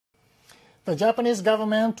The Japanese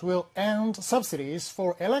government will end subsidies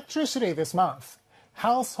for electricity this month.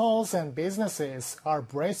 Households and businesses are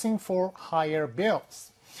bracing for higher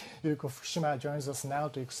bills. Yuko Fukushima joins us now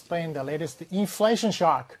to explain the latest inflation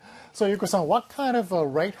shock. So, Yuko-san, what kind of a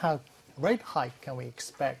rate hike can we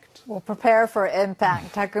expect? We'll prepare for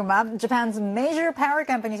impact, Takuma. Japan's major power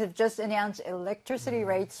companies have just announced electricity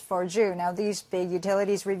rates for June. Now, these big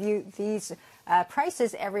utilities review these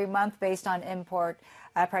prices every month based on import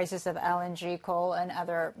prices of LNG, coal, and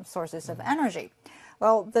other sources of energy.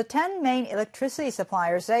 Well, the 10 main electricity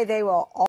suppliers say they will